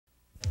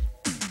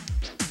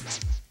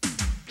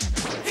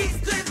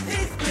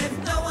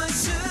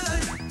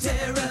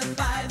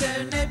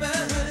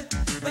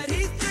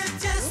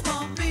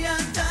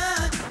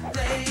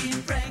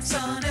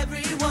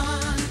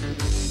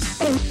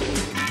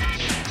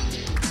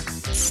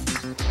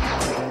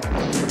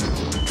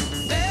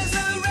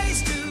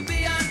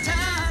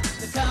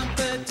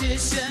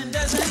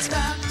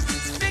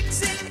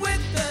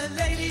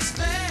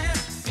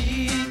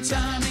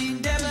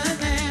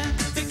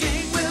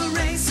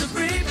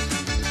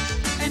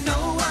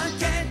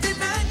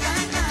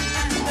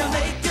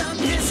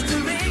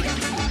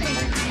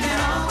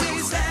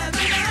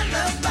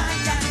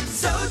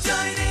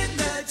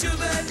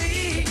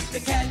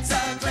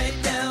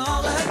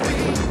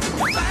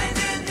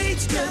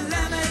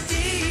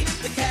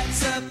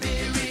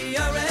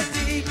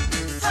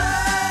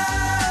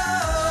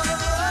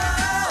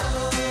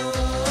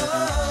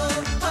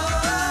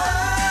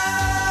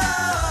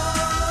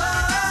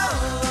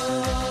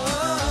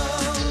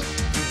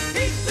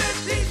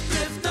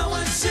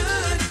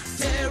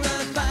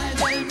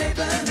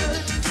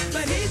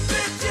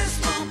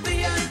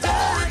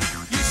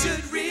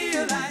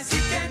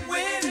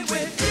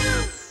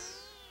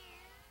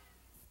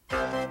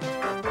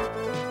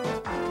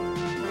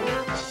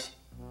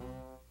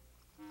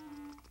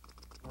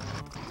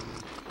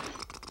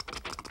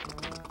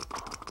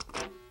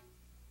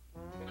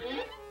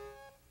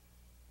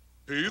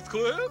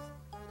Heathcliff?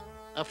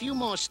 A few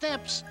more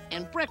steps,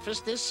 and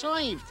breakfast is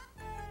served.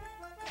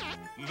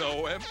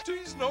 No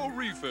empties, no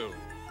refill.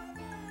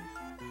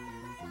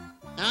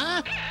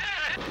 Huh?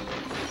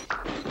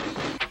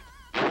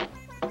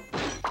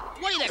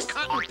 Wait a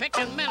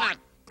cotton-picking minute.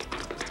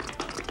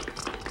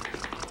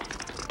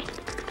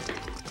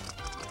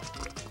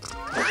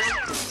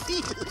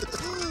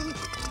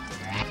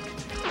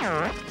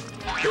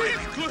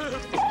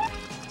 Heathcliff!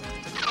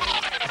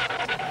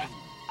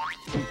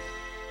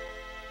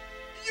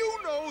 You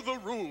know the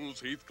rules,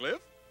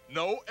 Heathcliff.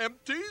 No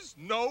empties,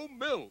 no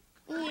milk.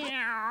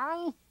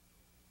 Meow.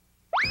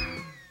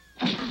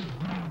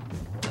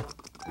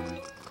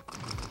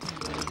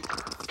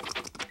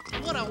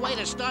 What a way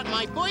to start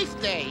my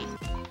birthday.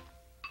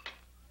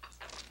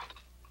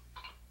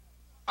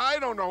 I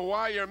don't know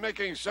why you're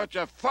making such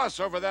a fuss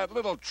over that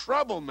little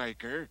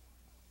troublemaker.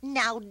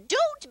 Now,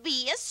 don't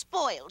be a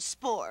spoiled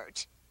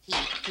sport.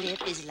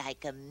 Heathcliff is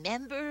like a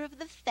member of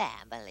the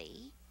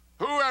family.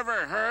 Who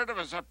ever heard of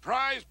a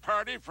surprise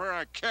party for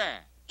a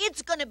cat?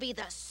 It's gonna be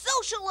the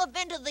social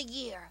event of the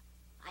year.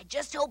 I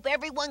just hope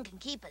everyone can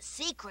keep a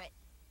secret.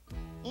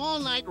 All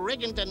night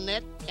rigging the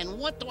net, and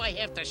what do I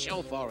have to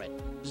show for it?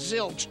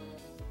 Zilch.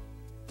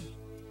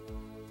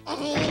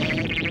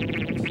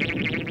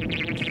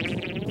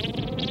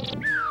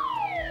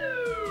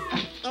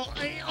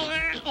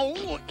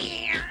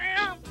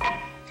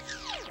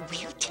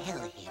 We'll tell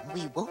him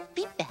we won't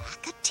be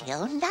back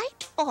until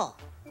nightfall.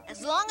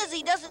 As long as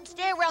he doesn't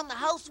stay around the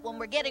house when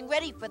we're getting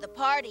ready for the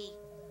party.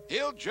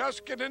 He'll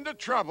just get into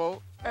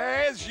trouble,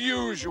 as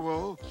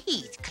usual.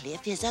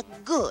 Heathcliff is a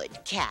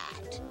good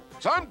cat.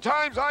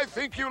 Sometimes I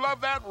think you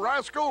love that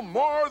rascal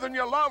more than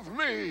you love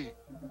me.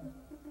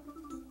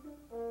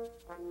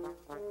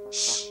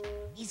 Shh,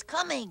 he's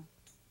coming.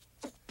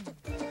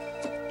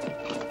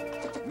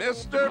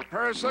 Mr.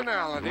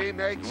 Personality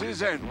makes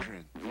his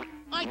entrance.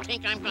 I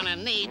think I'm gonna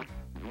need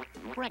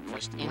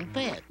breakfast in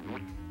bed.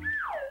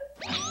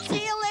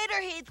 See you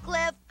later,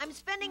 Heathcliff. I'm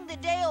spending the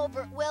day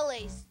over at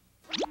Willie's.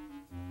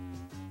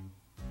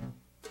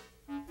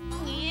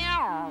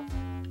 Meow.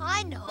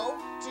 I know.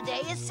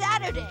 Today is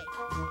Saturday.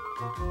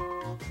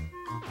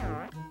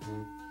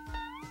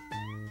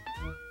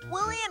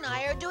 Willie and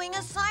I are doing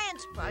a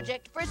science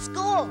project for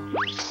school.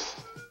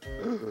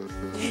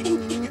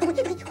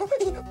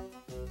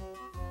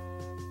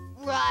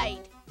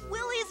 Right.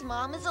 Willie's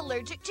mom is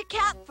allergic to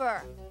cat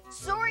fur.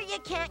 Sorry you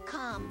can't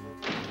come.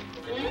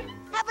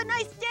 Have a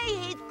nice day,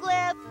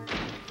 Heathcliff.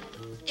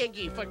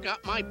 Iggy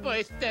forgot my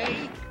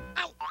birthday.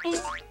 Ow.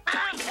 Ow.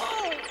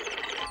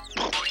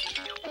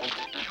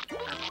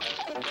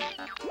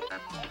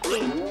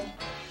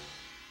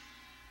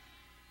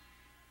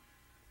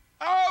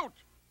 Out!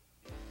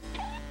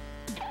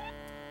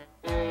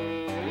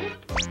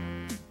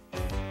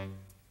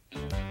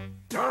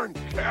 Darn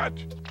cat!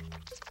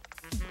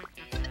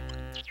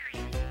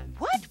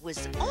 What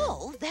was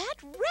all that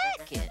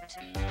racket?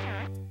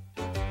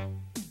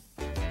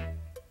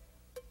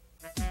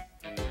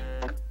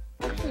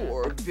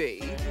 Poor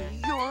baby,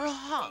 you're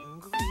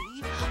hungry.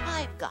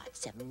 I've got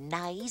some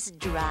nice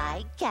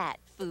dry cat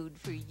food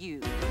for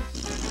you.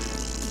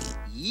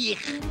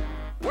 Yuck.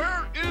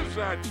 Where is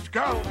that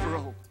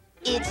scoundrel?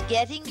 It's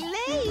getting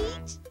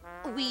late.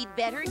 We'd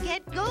better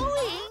get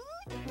going.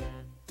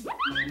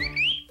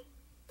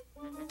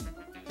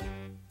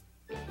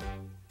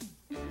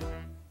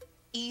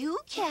 You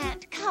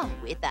can't come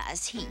with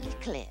us,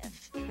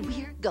 Heathcliff.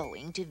 We're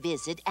going to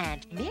visit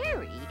Aunt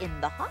Mary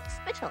in the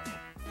hospital.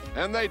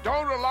 And they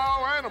don't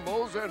allow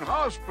animals in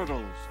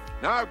hospitals.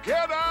 Now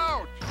get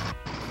out!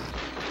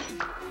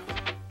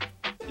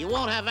 You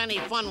won't have any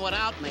fun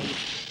without me.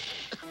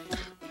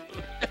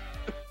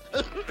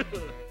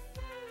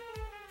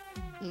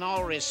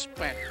 No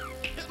respect.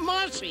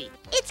 Marcy!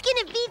 It's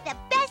gonna be the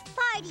best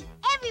party.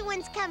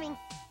 Everyone's coming.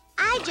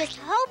 I just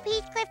hope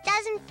Heathcliff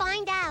doesn't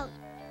find out.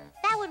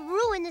 That would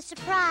ruin the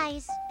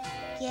surprise.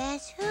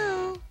 Guess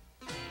who?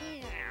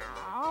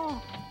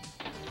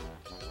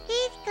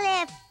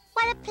 Heathcliff,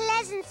 what a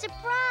pleasant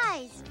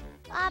surprise.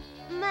 But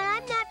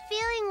I'm not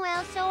feeling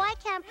well, so I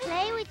can't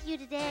play with you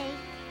today.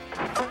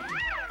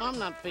 I'm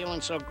not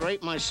feeling so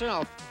great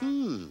myself.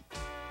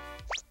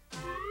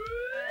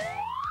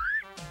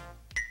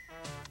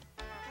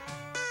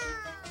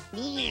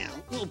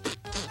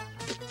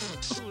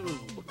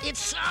 It's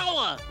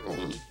sour.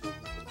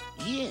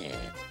 Yeah.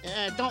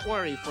 Don't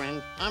worry,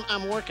 friend.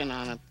 I'm working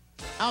on it.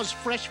 How's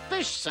fresh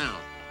fish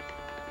sound?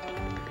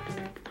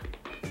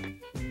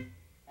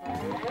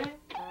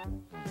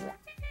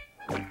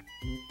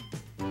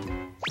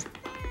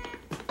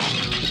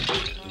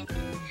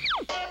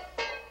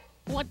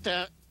 What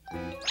the?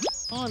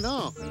 Oh,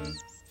 no.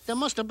 There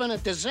must have been a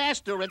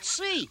disaster at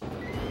sea.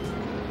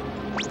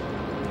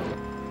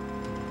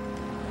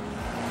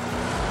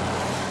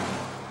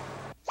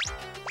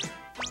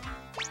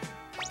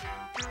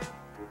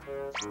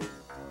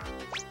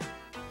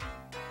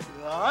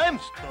 I'm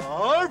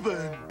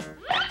starving.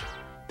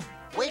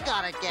 We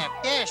gotta give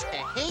this to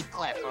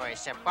Heathcliff for his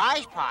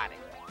surprise party.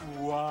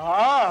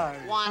 Why?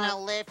 Wanna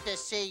live to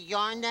see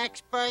your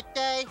next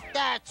birthday?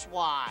 That's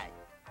why.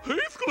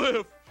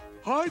 Heathcliff,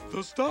 hide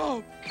the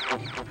stuff.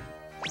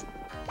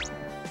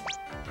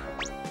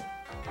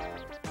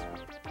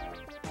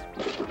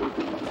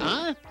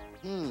 Huh?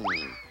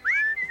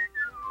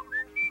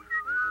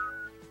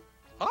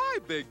 Hi,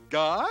 big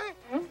guy.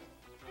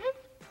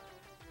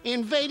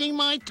 Invading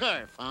my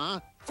turf, huh?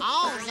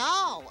 Oh,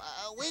 no.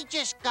 We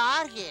just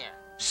got here.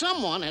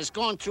 Someone has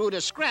gone through the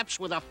scraps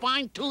with a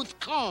fine-toothed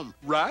comb.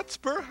 Rats,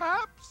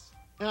 perhaps?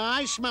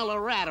 I smell a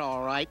rat,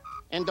 all right.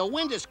 And the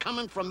wind is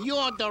coming from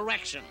your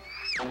direction.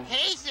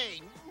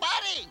 Heathy,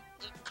 buddy,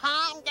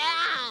 calm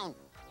down.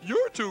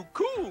 You're too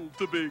cool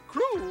to be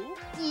cruel.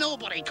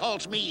 Nobody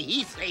calls me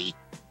Heathy.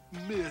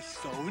 Miss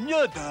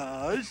Sonia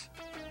does.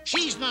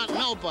 She's not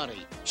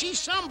nobody. She's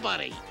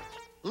somebody.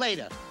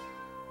 Later.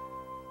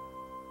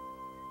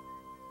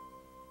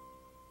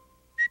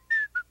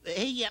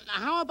 Hey,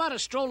 how about a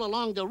stroll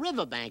along the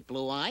riverbank,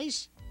 Blue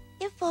Eyes?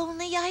 If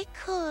only I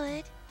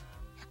could.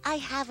 I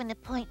have an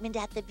appointment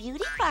at the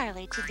beauty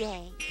parlor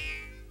today.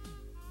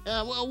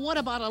 Well, what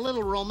about a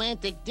little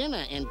romantic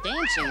dinner and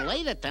dancing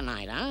later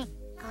tonight, huh?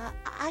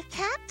 I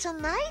can't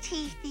tonight,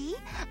 Heathy.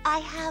 I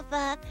have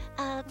a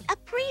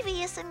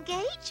previous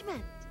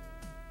engagement.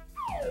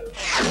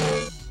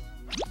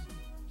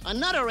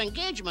 Another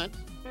engagement?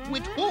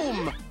 With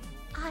whom?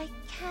 I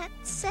can't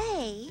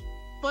say.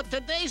 But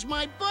today's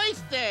my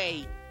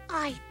birthday.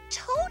 I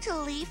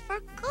totally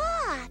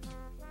forgot.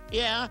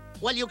 Yeah?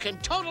 Well, you can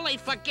totally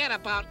forget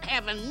about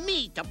having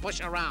me to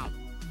push around.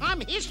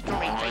 I'm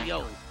history to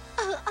you.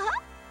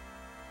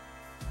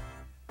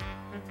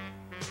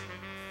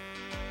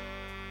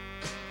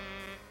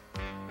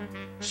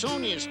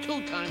 Sonia's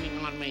two-timing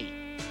on me.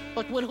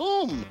 But with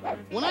whom?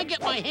 When I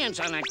get my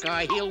hands on that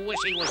guy, he'll wish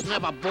he was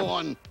never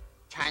born.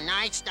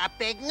 Tonight's the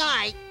big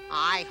night.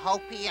 I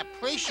hope he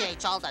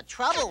appreciates all the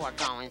trouble we're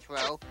going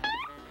through.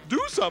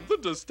 Do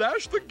something to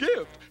stash the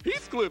gift.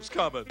 Heathcliff's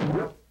coming.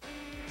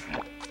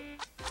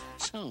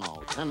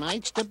 So,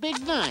 tonight's the big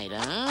night,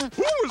 huh?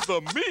 Who was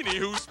the meanie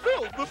who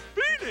spilled the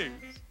beanies?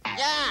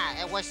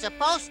 Yeah, it was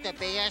supposed to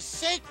be a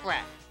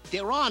secret.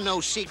 There are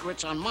no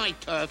secrets on my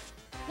turf.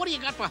 What do you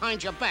got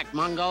behind your back,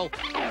 Mungo?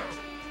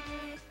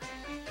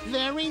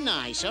 Very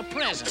nice, a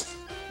present.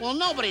 Well,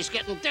 nobody's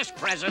getting this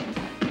present.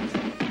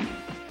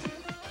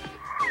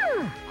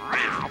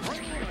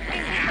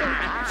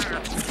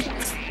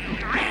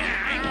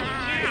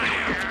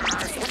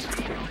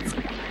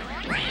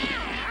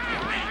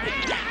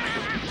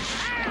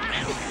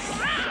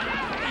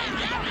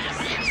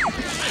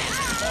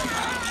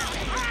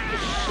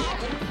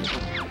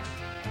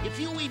 If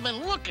you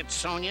even look at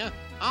Sonia,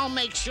 I'll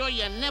make sure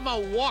you never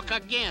walk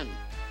again.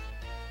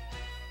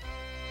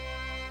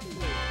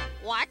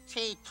 What's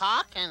he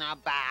talking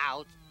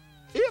about?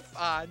 If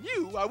I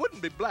knew, I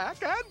wouldn't be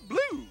black and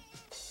blue.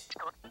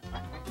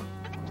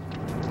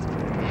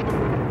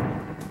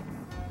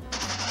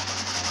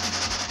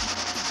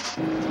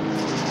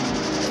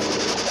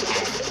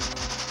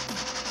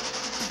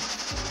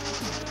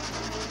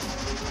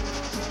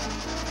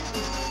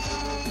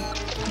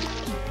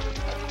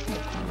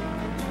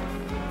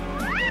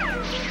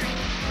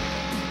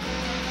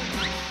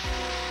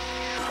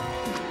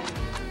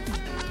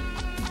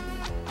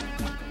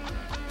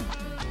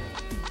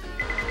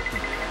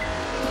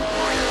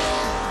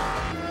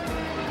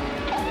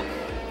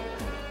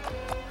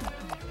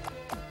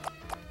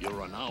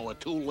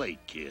 Too late,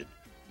 kid.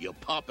 Your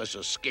papa's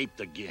escaped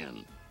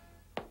again.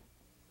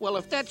 Well,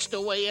 if that's the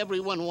way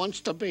everyone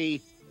wants to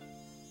be,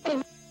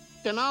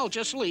 then I'll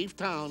just leave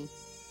town.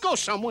 Go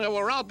somewhere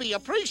where I'll be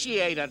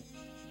appreciated.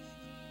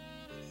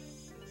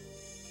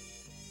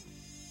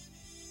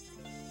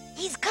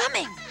 He's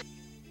coming.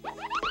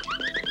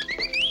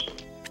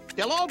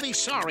 They'll all be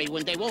sorry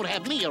when they won't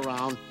have me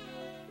around.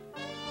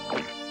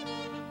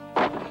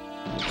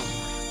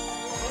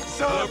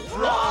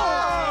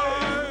 Surprise!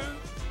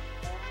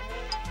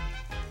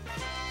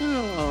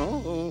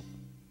 Oh.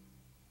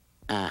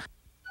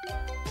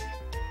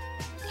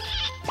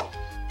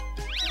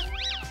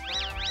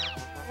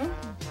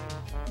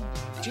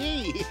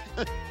 Gee,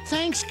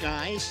 thanks,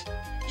 guys.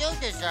 You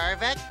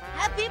deserve it.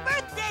 Happy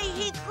birthday,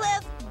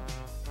 Heathcliff.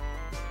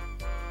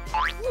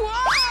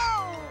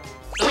 Whoa!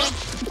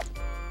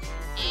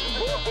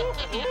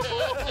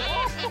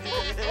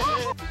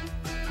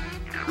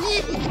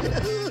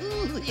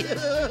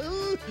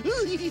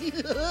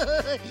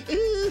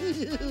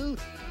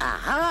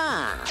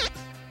 Aha!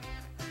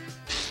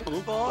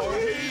 Oh,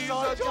 he's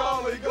a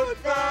jolly good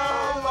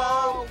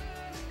fellow.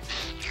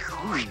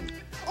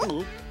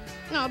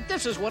 Now,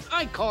 this is what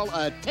I call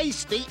a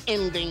tasty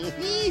ending.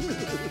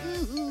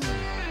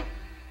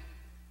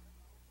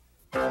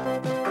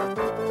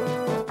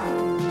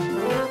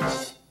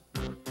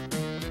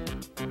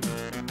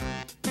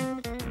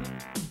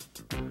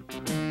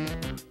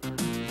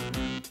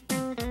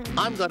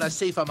 I'm gonna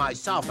see for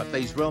myself if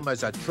these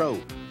rumors are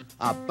true.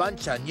 A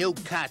bunch of new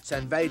cats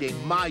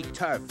invading my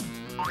turf.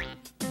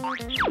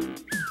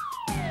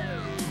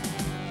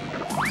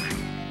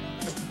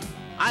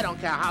 I I don't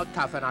care how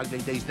tough and ugly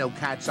these new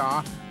cats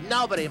are.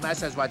 Nobody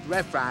messes with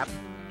Riff Raff.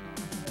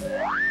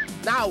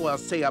 Now we'll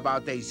see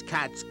about these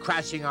cats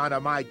crashing onto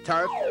my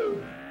turf.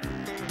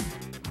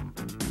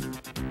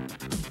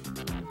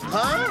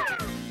 Huh?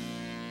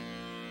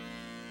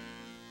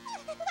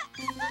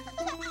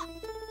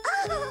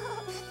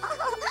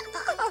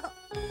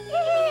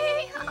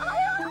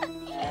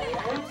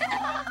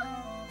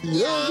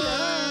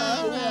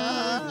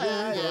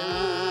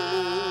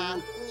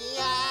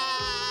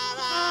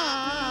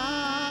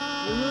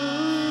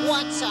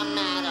 What's the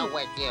matter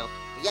with you?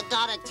 You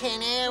got a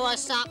tin ear or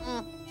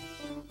something?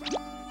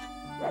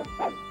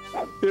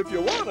 If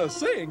you want to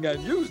sing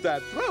and use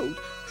that throat,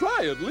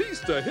 try at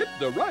least to hit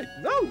the right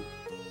note.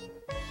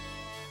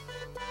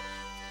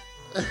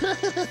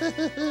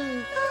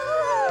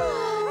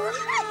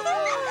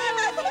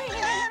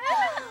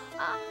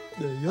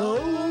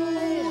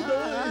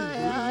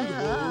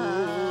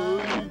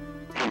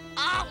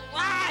 All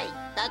right!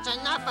 That's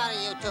enough out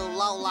of you two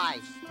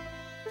lowlifes.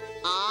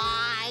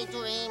 I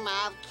dream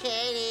of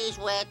kitties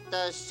with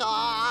the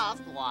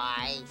soft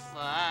white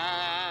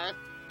fur.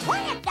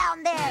 Quiet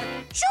down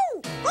there!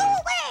 Shoo! Go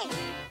away!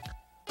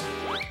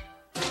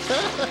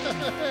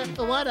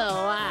 What a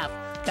laugh.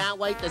 Can't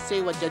wait to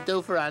see what you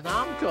do for an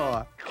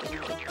encore.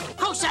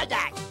 Who said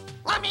that?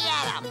 Let me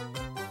at him!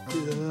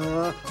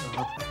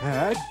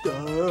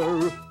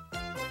 Hector.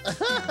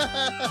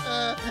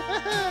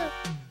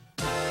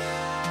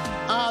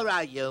 All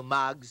right, you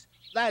mugs.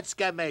 Let's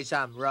give me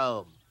some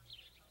room.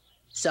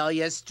 So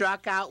you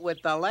struck out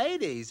with the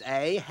ladies,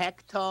 eh,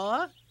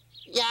 Hector?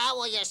 Yeah,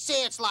 well, you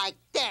see, it's like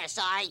this.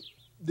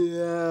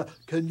 Yeah,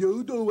 can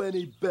you do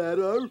any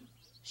better?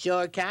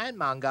 Sure can,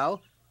 Mungo.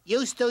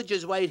 You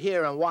stooges wait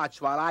here and watch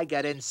while I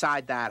get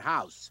inside that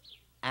house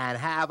and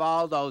have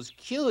all those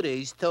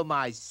cuties to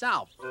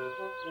myself.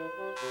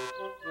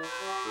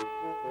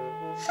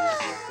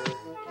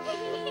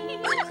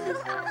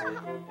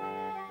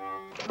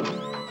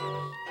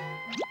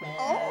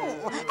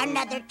 Oh,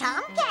 another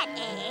tomcat,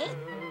 eh?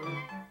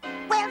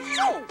 Well,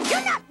 shoo!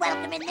 You're not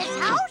welcome in this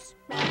house!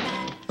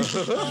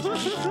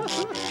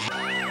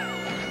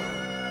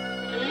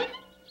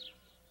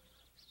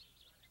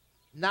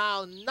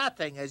 Now,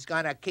 nothing is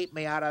gonna keep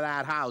me out of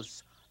that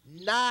house.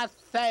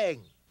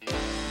 Nothing.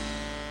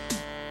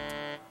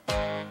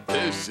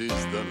 This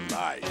is the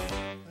life.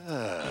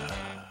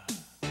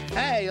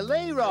 Hey,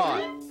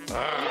 Leroy.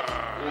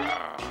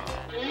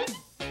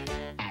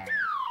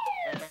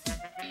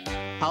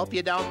 Hope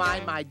you don't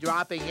mind my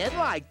dropping in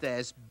like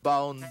this,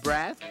 bone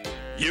breath.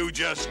 You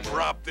just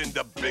dropped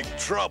into big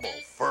trouble,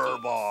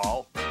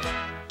 furball.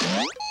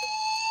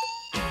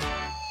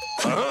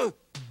 Huh?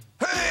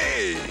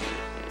 Hey!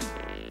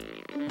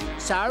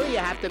 Sorry you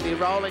have to be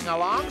rolling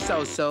along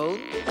so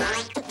soon.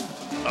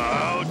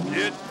 I'll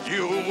get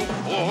you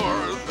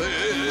for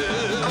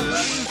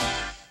this.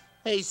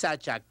 He's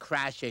such a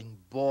crashing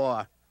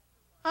bore.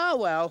 Oh,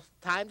 well,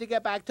 time to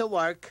get back to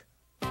work.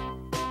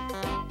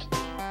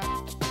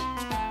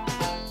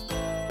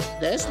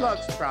 This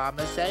looks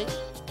promising.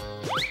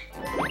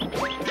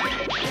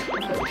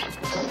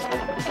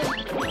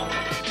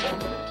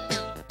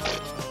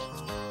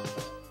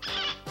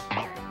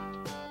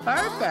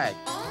 Perfect.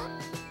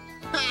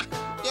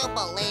 You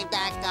believe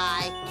that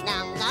guy?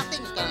 Now,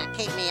 nothing's gonna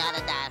keep me out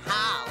of that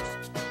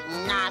house.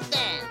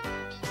 Nothing.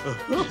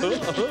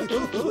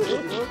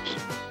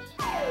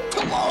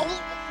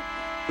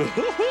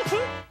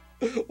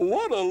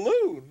 What a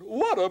loon!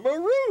 What a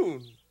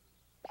maroon!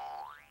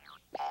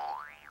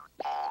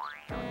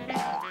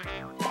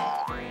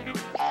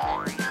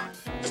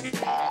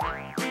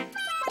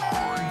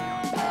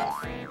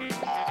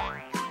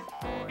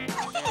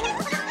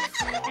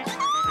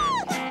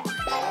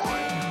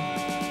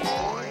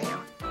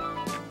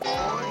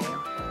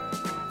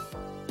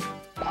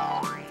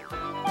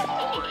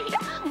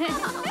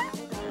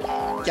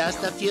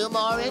 Just a few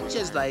more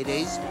inches,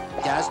 ladies.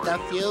 Just a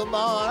few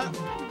more.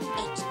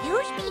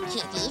 Excuse me,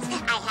 kitties.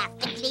 I have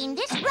to clean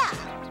this rug.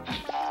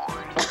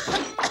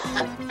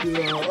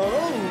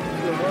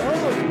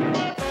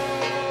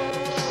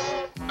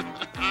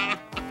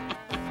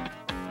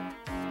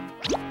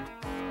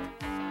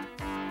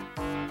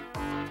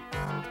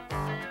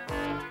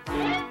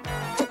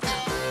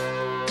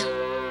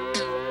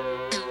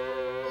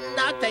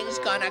 Nothing's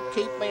gonna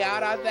keep me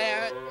out of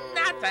there.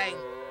 Nothing.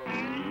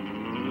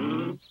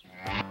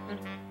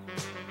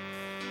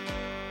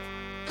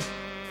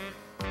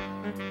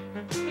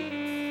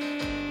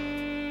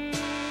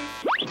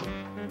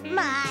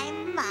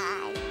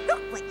 My,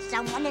 look what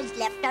someone has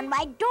left on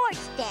my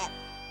doorstep.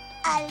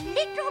 A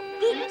little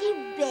bitty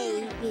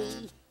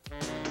baby.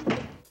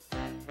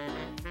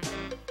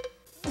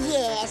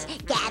 Yes,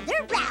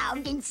 gather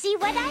round and see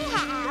what I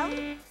have.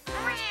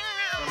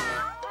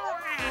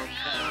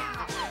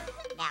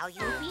 Now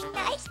you be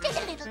nice to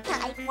the little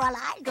tyke while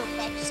I go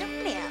fetch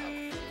some milk.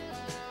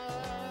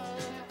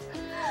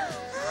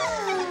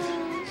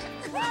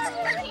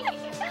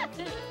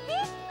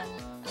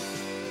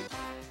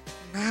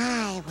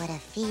 My, what a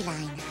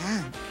feline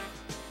hunk.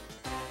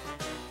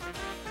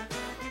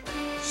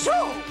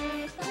 So,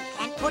 you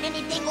can't put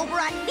anything over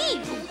on me,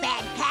 you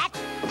bad cat.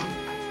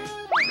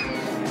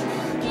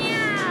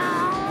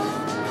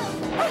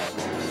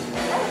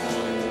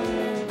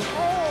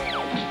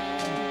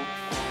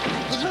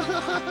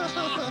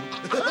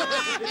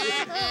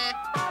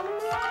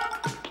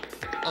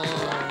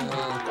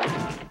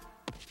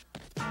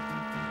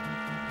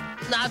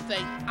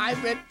 Nothing. I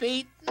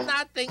repeat,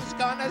 nothing's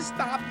gonna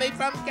stop me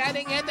from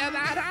getting into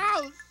that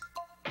house.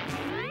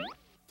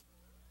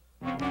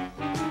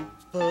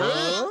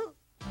 Huh?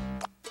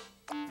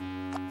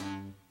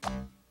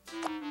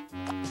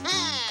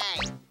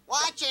 Hey,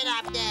 watch it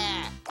up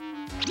there.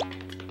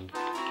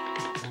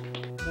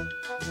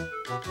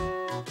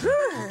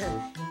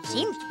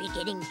 Seems to be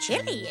getting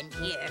chilly in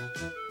here.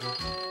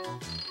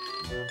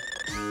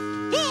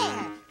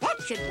 There,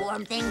 that should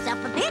warm things up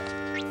a bit.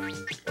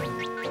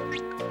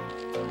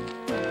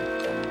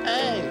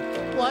 Hey,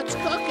 what's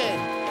cooking?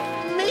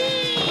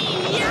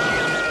 Me!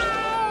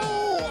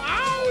 Ow!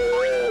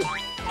 Ow!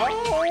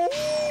 Oh!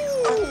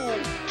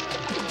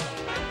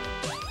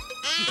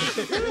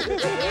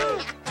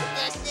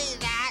 You see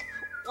that?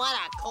 What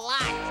a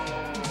clutch.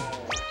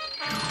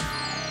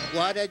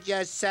 What did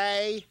you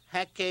say,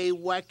 Hecky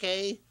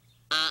Wecky?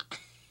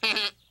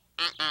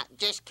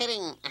 Just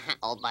kidding,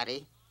 old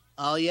buddy.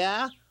 Oh,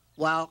 yeah?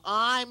 Well,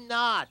 I'm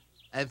not.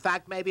 In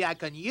fact, maybe I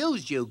can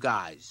use you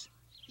guys.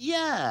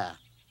 Yeah,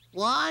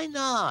 why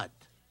not?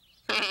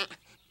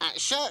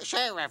 Sure,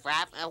 Riff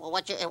Raff.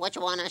 What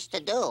you want us to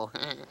do?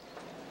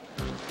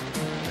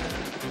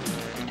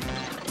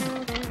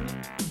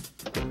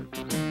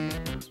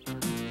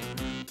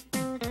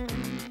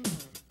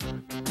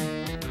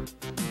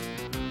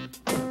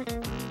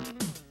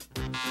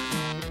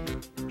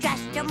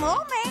 Just a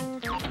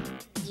moment.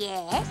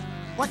 Yes?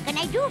 What can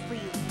I do for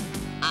you?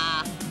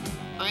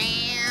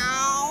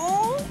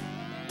 Meow.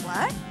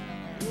 What?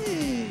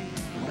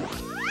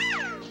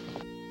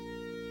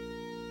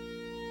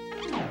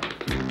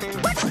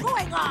 What's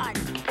going on?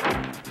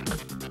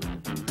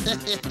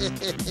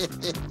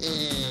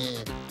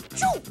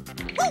 Shoo!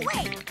 Go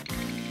away!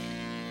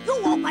 You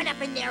open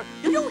up in there.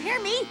 Do you hear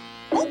me?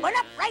 Open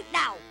up right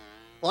now.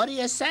 What do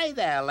you say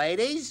there,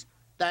 ladies?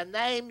 The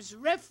name's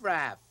Riff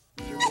Raff.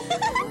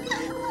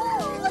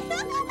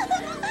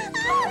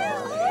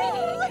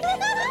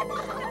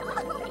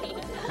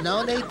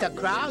 No need to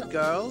crowd,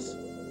 girls.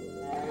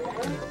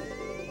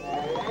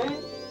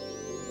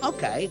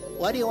 Okay,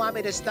 what do you want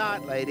me to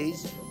start,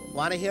 ladies?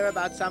 Want to hear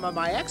about some of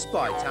my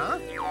exploits, huh?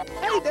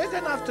 Hey, there's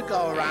enough to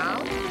go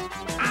around.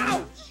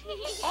 Ouch!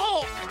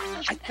 Oh,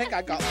 I think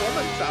I got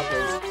woman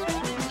troubles.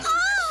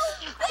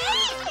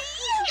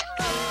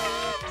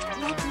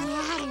 Let me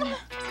at him.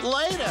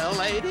 Later,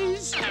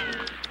 ladies.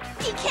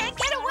 He can't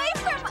get away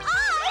from us.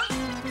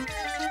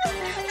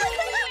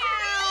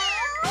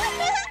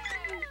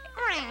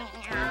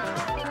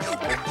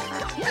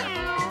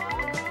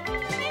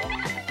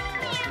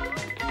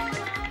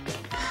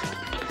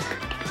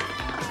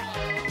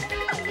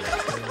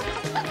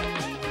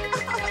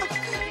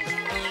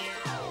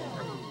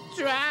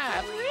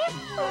 Draft.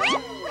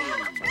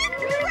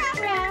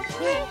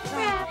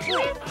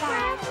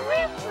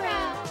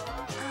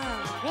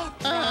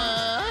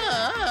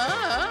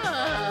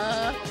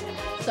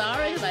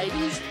 Sorry,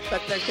 ladies,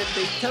 but there can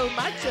be too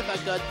much of a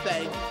good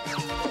thing.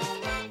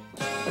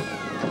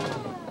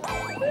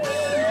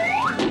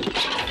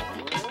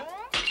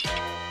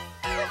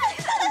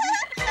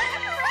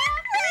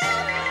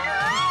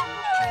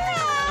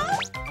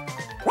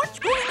 What's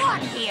going on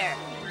here?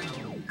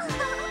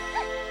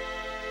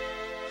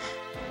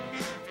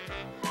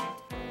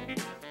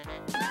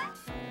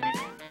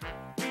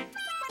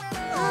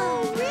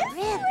 Oh, Riff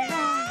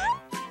Raff!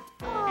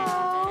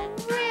 Oh,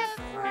 Riff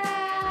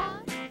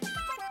Raff!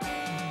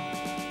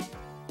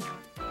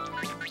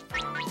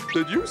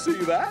 Did you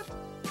see that?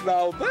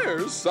 Now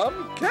there's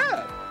some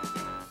cat.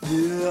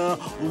 Yeah,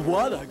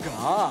 what a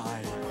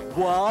guy.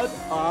 What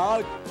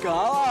a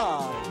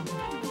guy.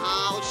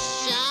 Oh,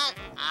 shut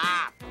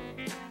up.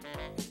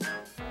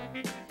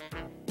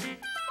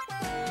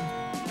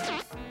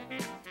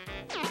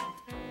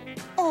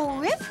 Oh,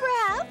 Riff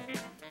Raff!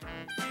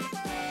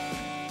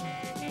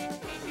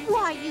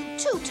 Why, you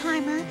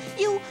two-timer,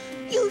 you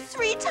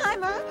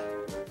three-timer,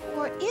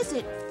 or is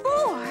it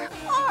four,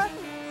 or,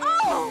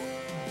 oh!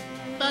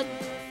 But,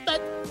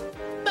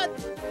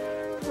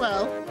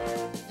 well,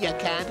 you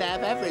can't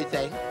have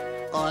everything,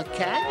 or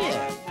can you?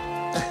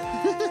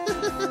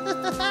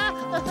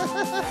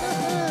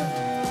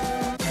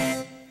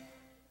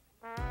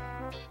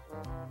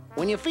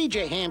 When you feed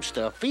your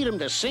hamster, feed him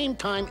the same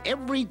time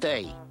every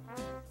day.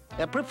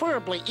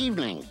 Preferably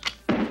evening.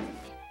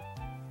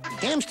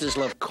 Hamsters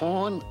love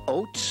corn,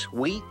 oats,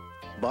 wheat,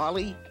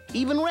 barley,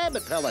 even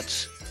rabbit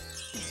pellets.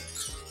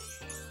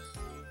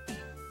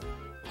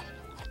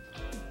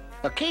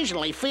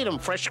 Occasionally feed them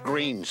fresh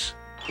greens.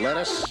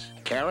 Lettuce,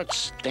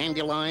 carrots,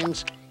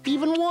 dandelions,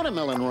 even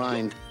watermelon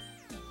rind.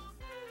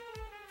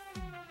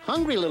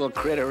 Hungry little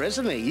critter,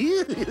 isn't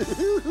he?